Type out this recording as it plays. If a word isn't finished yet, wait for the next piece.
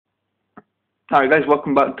Alright guys,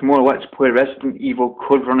 welcome back to more Let's Play Resident Evil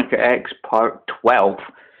Code Veronica X Part 12.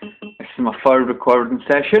 This is my third recording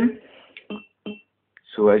session.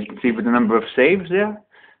 So as you can see with the number of saves there.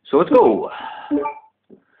 So let's go.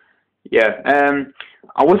 Yeah,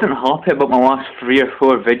 I wasn't happy about my last 3 or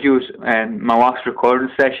 4 videos and my last recording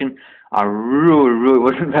session. I really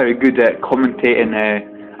wasn't very good at commentating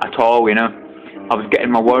at all, you know. I was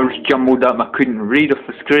getting my words jumbled up, I couldn't read off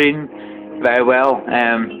the screen very well.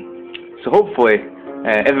 So hopefully,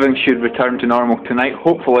 everything should return to normal tonight,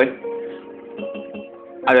 hopefully.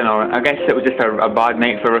 I don't know, I guess it was just a bad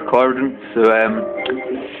night for recording, so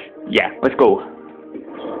yeah, let's go.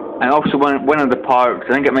 And also one of the parts,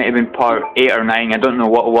 I think it might have been part 8 or 9, I don't know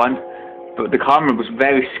what one, but the camera was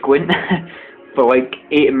very squint for like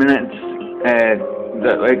 8 minutes,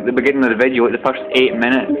 like the beginning of the video, like the first 8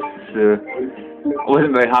 minutes, so I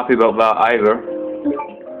wasn't very happy about that either.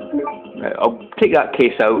 Right, I'll take that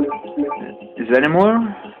case out. Is there any more?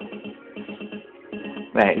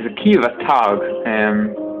 Right, there's a key of a tag.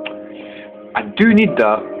 I do need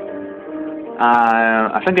that.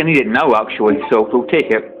 I think I need it now actually, so we'll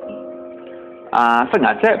take it. I think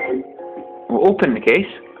that's it. We'll open the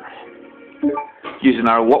case using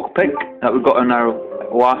our lockpick that we got in our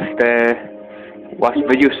last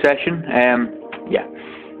video session. Yeah,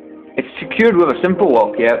 it's secured with a simple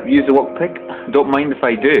lock. Yeah, use the lockpick. Don't mind if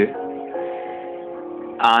I do.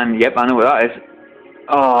 And yep, I know what that is.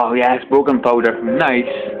 Oh yes, broken powder. Nice.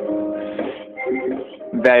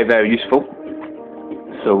 Very useful.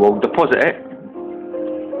 So we'll deposit it.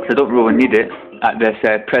 So I don't really need it at this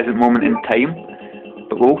present moment in time.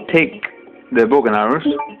 But we'll take the broken arrows.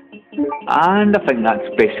 And I think that's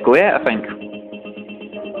basically it, I think.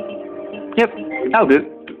 Yep, that'll do.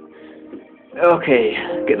 Okay,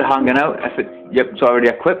 get the handgun out. Yep, it's already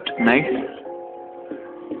equipped. Nice.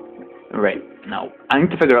 Right. Now, I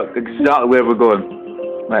need to figure out exactly where we're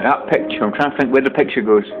going. Right, that picture, I'm trying to think where the picture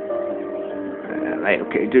goes. Right,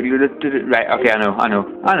 okay, right, okay, I know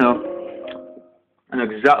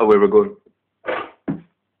exactly where we're going.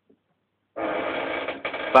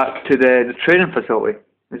 Back to the training facility.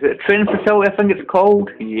 Is it a training facility, I think it's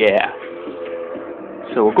called? Yeah.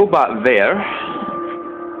 So we'll go back there.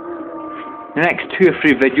 The next 2 or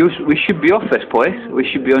 3 videos, we should be off this place. We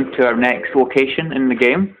should be on to our next location in the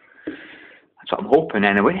game. That's what I'm hoping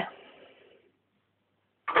anyway.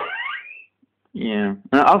 Yeah.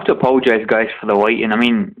 And I have to apologise guys for the lighting. I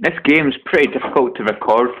mean, this game's pretty difficult to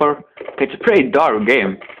record for. It's a pretty dark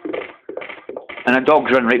game. And a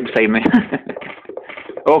dog's running right beside me.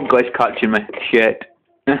 Oh, guy's catching me. Shit.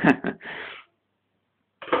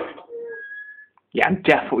 Yeah, I'm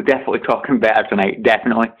definitely talking better tonight.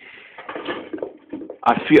 Definitely.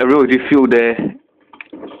 I really do feel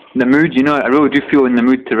the mood, you know, I really do feel in the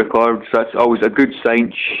mood to record, so that's always a good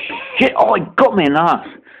sign. Shit, oh, it got me in the ass.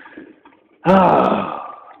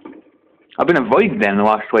 I've been avoiding them the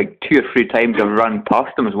last, like, 2 or 3 times I've run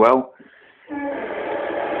past them as well.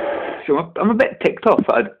 So I'm a bit ticked off.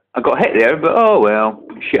 I got hit there, but oh well,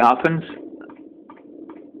 shit happens.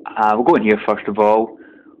 We'll go in here first of all.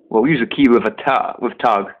 We'll use a key with a tag,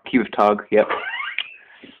 key with tag, yep.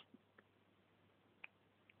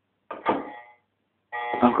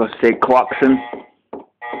 I've got to say klaxon.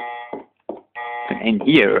 In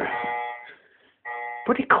here.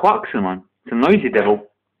 Bloody klaxon, man. It's a noisy devil.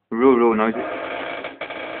 Real noisy.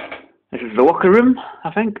 This is the locker room,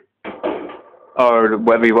 I think. Or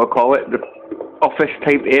whatever you want to call it. The office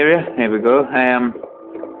type area. There we go.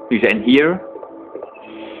 Use it in here.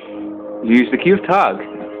 Use the key of tag.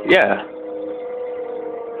 Yeah.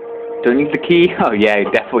 Don't need the key. Oh yeah,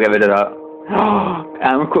 definitely get rid of that.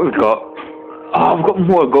 And look what we've got. Oh, I've got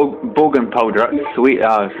more bogan powder. That's sweet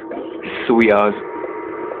as. Sweet as.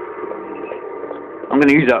 I'm going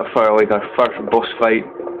to use that for like our first boss fight.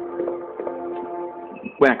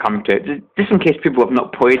 When I come to it. Just in case people have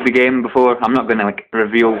not played the game before, I'm not going to like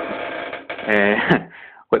reveal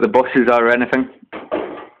what the bosses are or anything.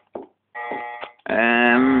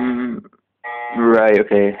 Right,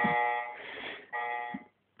 okay.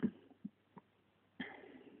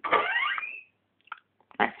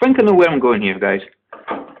 I think I know where I'm going here, guys.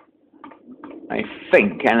 I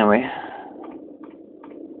think, anyway.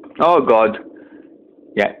 Oh god.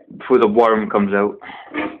 Yeah, before the worm comes out.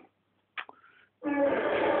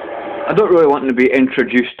 I don't really want to be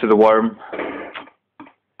introduced to the worm.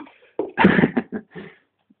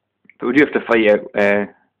 But we do have to fight it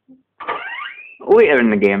later in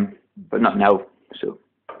the game, but not now. So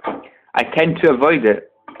I tend to avoid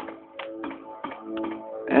it.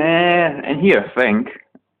 In here, I think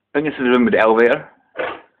this is the room with the elevator.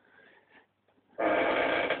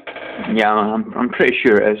 Yeah, I'm pretty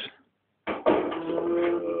sure it is.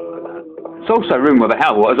 also a room with a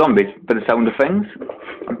hell of a lot of zombies, by the sound of things.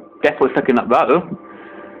 I'm definitely picking up that though.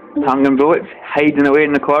 Hanging bullets, hiding away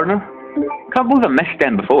in the corner. Can't believe I missed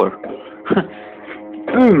them before.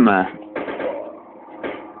 Boom.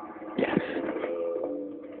 Yes.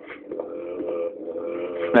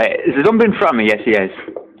 Right, is the zombie in front of me? Yes, he is.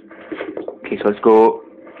 Okay, so let's go.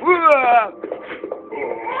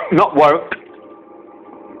 Not worked.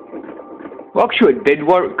 Well, actually it did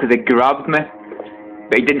work because it grabbed me,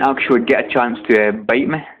 but he didn't actually get a chance to bite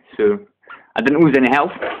me, so I didn't lose any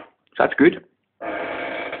health, so that's good.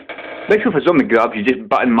 Especially if a zombie grabs you, just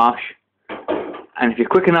button mash, and if you're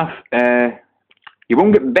quick enough, you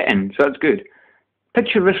won't get bitten, so that's good.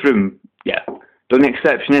 Picture this room, yeah. The only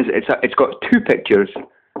exception is it's got 2 pictures.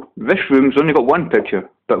 This room's only got 1 picture,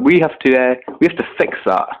 but we have to fix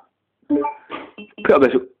that. Put up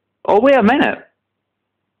this. Oh wait a minute.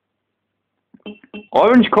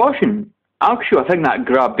 Orange caution. Actually, I think that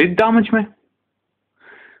grab did damage me.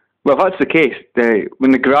 Well, if that's the case,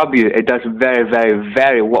 when they grab you, it does very, very,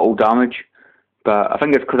 very little damage. But I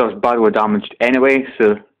think it's because I was badly damaged anyway,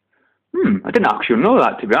 so... I didn't actually know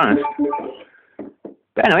that, to be honest.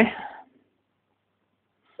 But anyway.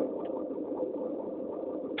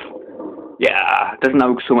 Yeah, it doesn't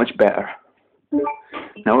look so much better.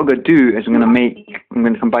 Now what I'm going to do is I'm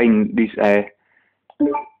going to combine these...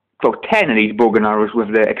 well, 10 of these bow and arrows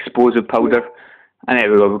with the explosive powder. And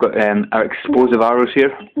there we go, we've got our explosive arrows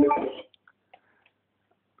here.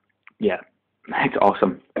 Yeah, it's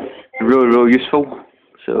awesome. Really, really useful.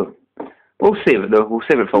 So, we'll save it though, we'll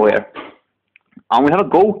save it for later. And we have a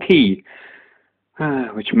gold key.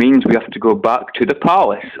 Which means we have to go back to the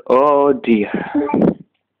palace. Oh dear.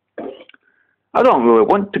 I don't really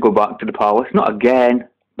want to go back to the palace, not again.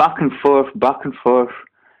 Back and forth, back and forth.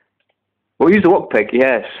 We'll use the lockpick,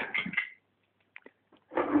 yes.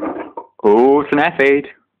 Oh, it's an F-aid.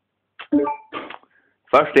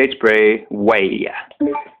 First aid spray, way.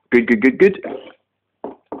 Good, good, good, good.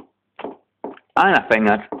 And I think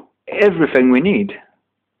that's everything we need.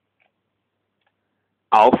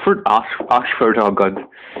 Ashford, oh god.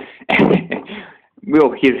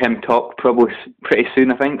 We'll hear him talk probably pretty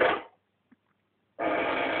soon, I think.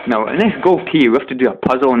 Now, in this gold key, we have to do a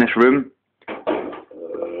puzzle in this room.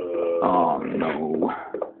 Oh no.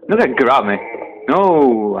 Not gonna grab me.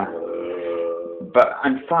 No. But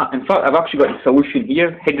in fact, I've actually got a solution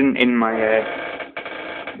here, hidden in my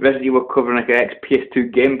Resident Evil Covering X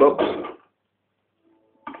PS2 game box.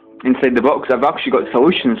 Inside the box, I've actually got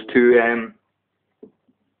solutions to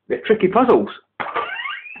the tricky puzzles.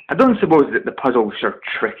 I don't suppose that the puzzles are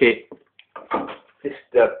tricky. It's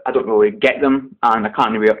that I don't really get them, and I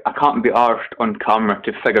can't be arsed on camera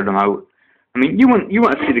to figure them out. I mean, you want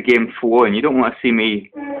to see the game flowing. You don't want to see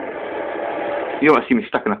me. You don't want to see me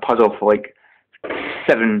stuck in a puzzle for like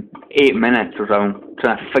 7-8 minutes or so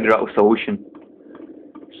trying to figure out a solution.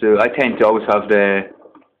 So I tend to always have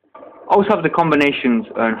the combinations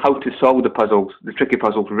on how to solve the puzzles, the tricky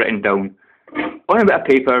puzzles, written down on a bit of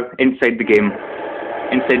paper inside the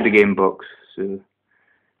game box. So.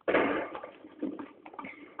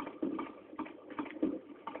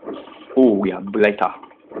 Oh yeah, later.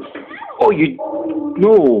 Oh you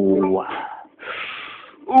no.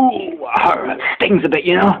 Oh, that stings a bit,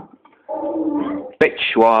 you know. Bitch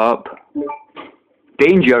swap.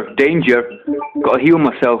 Danger, danger. Gotta heal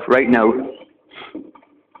myself right now.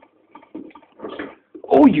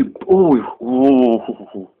 Oh you.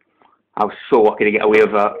 Oh. I was so lucky to get away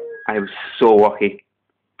with that. I was so lucky.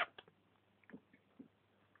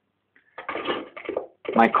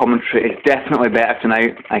 My commentary is definitely better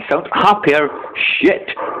tonight. I felt happier.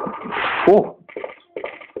 Shit. Whoa.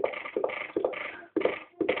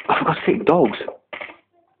 I forgot to take dogs.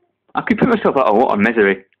 I could put myself out of a lot of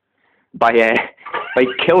misery by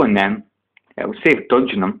killing them. It would save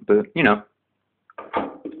dodging them, but you know.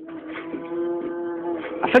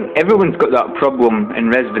 I think everyone's got that problem in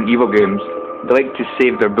Resident Evil games. They like to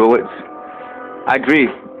save their bullets. I agree.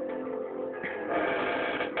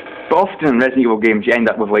 But often in Resident Evil games you end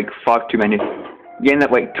up with like far too many. You end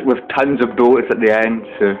up like with tons of bullets at the end,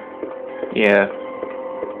 so yeah.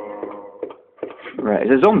 Right,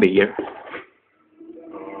 there's a zombie here.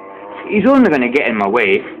 He's only going to get in my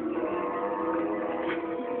way.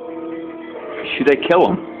 Should I kill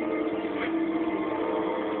him?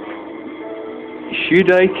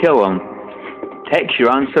 Should I kill him? Text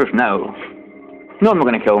your answers now. No, I'm not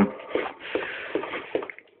going to kill him.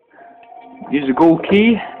 Use the gold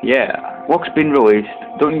key? Yeah. Lock's been released.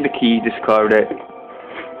 Don't need the key, discard it.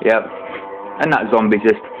 Yep. And that zombie's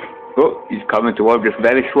just... Oh, he's coming towards us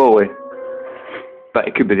very slowly. But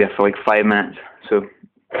it could be there for like 5 minutes, so...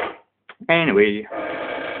 Anyway...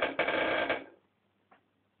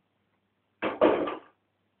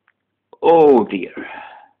 Oh dear.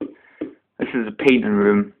 This is a painting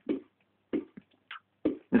room.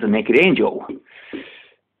 There's a naked angel.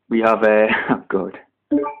 We have a... oh god.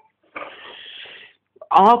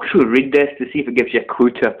 I'll actually read this to see if it gives you a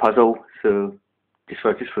clue to a puzzle. So, just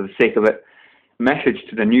for the sake of it. Message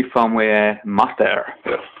to the new family master.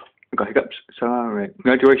 I got hiccups. Sorry.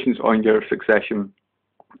 Congratulations on your succession.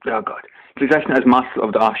 Oh god. Succession as master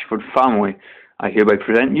of the Ashford family. I hereby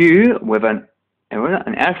present you with an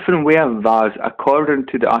earthenware vase according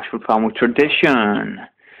to the Ashford family tradition.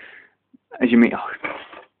 As you may... oh.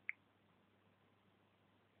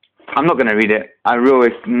 I'm not going to read it. I really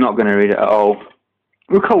not going to read it at all.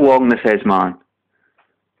 Look how long this is, man.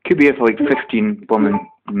 Could be here for like 15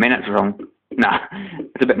 minutes or something. Nah,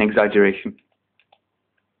 it's a bit of an exaggeration.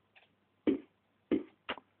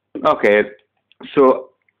 Okay, so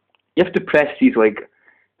you have to press these like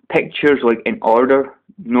pictures like in order.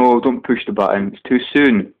 No, don't push the button. It's too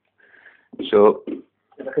soon. So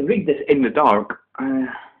if I can read this in the dark,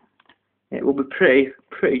 it will be pretty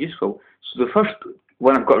useful. So the first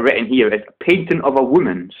one I've got written here is a painting of a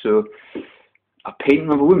woman. So a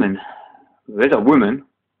painting of a woman. There's a woman.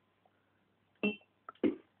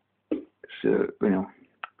 So, you know,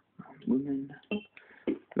 woman.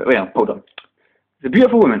 Wait, hold on. It's a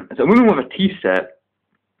beautiful woman. It's a woman with a tea set.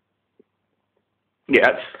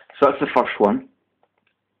 Yeah, so that's the first one.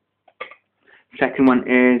 Second one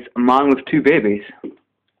is a man with two babies.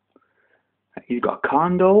 He's got a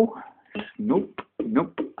candle. Nope. Man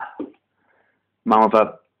with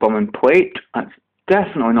a bumming plate. That's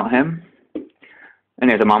definitely not him. And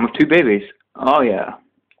there's a man with two babies. Oh yeah.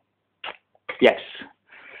 Yes.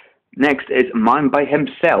 Next is a man by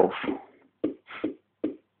himself.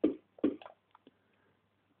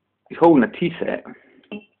 He's holding a tea set.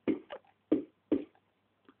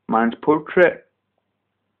 Man's portrait.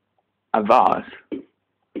 A vase.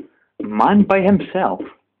 Man by himself.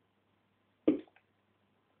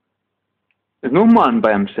 There's no man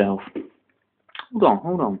by himself.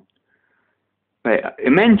 Hold on. Right, it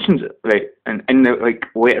mentions, right, and in the like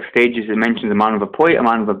later stages it mentions a man with a plate, a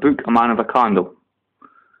man with a book, a man with a candle.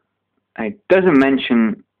 And it doesn't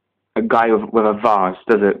mention a guy with a vase,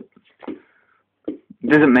 does it? It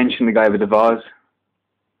doesn't mention the guy with the vase.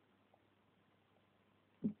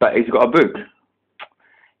 But he's got a book.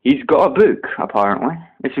 He's got a book, apparently.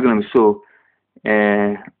 This is going to be so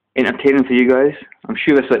entertaining for you guys. I'm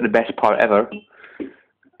sure this is like the best part ever.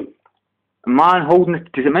 A man holding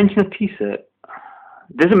it. Does it mention a tea set?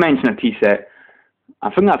 It doesn't mention a tea set. I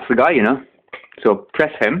think that's the guy, you know. So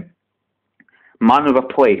press him. Man with a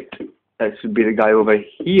plate. This would be the guy over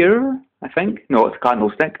here, I think. No, it's a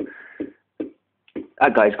candlestick.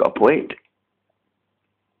 That guy's got a plate.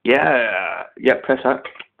 Yeah, press that.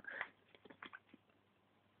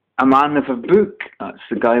 A man with a book. That's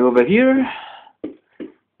the guy over here.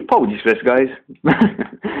 Apologies for this, guys.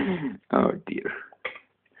 Oh dear.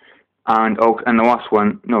 And the last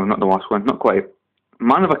one. No, not the last one. Not quite.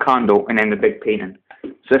 Man with a candle, and then the big painting.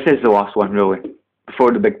 So this is the last one, really,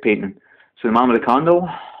 before the big painting. So the man with the candle,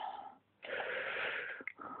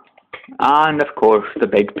 and of course the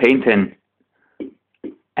big painting.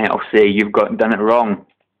 And it'll say you've done it wrong.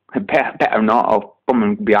 Better not. I'll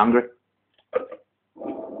be angry.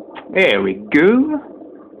 There we go.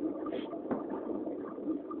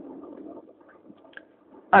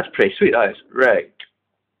 That's pretty sweet, that is. Right.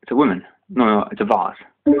 It's a woman. No, it's a vase.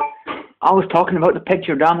 I was talking about the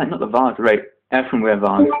picture, damn it, not the vase. Right. Earthenware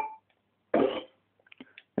vase.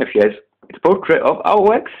 There she is. It's a portrait of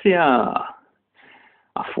Alexia.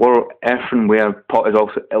 A floral earthenware pot is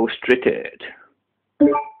also illustrated.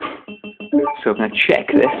 So I'm going to check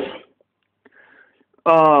this.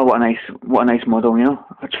 Oh, what a nice model, you know.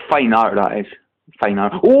 It's fine art, that is. Fine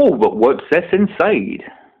art. Oh, but what's this inside?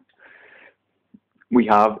 We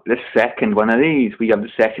have the second one of these. We have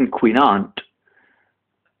the second Queen Ant,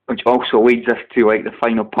 which also leads us to like the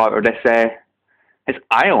final part of this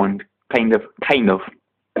island, kind of.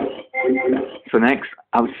 So next,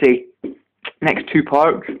 I would say, next 2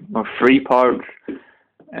 parts or 3 parts,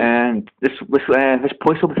 and this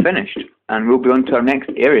place will be finished, and we'll be on to our next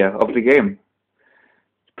area of the game.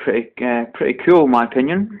 Pretty cool, in my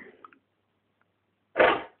opinion.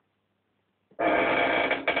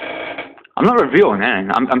 I'm not revealing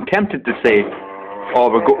anything. I'm tempted to say, oh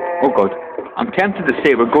god, I'm tempted to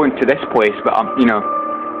say we're going to this place, but I'm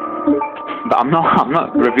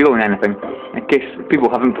not revealing anything in case people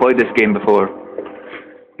haven't played this game before,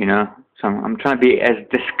 you know. So I'm trying to be as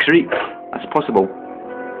discreet as possible.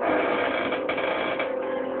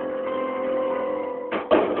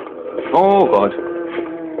 Oh god.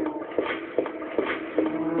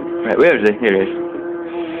 Right, where is he? Here he is.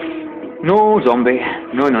 No zombie.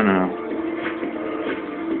 No, no, no, no.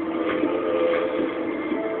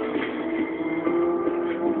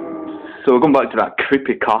 So we're going back to that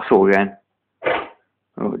creepy castle again.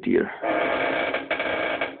 Oh dear.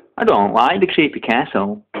 I don't like the creepy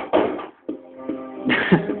castle.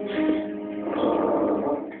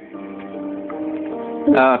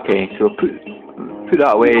 Okay, so put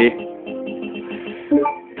that away.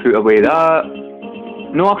 Put away that.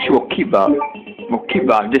 No, actually we'll keep that. We'll keep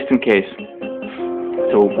that just in case.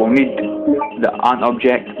 So we'll need the ant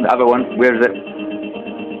object, the other one. Where is it?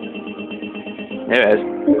 There it is.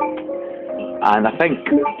 And I think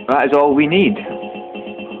that is all we need.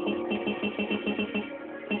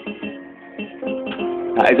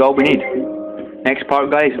 That is all we need. Next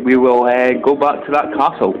part, guys, we will go back to that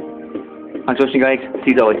castle. Thanks for watching, guys.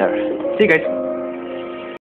 See you later. See you guys.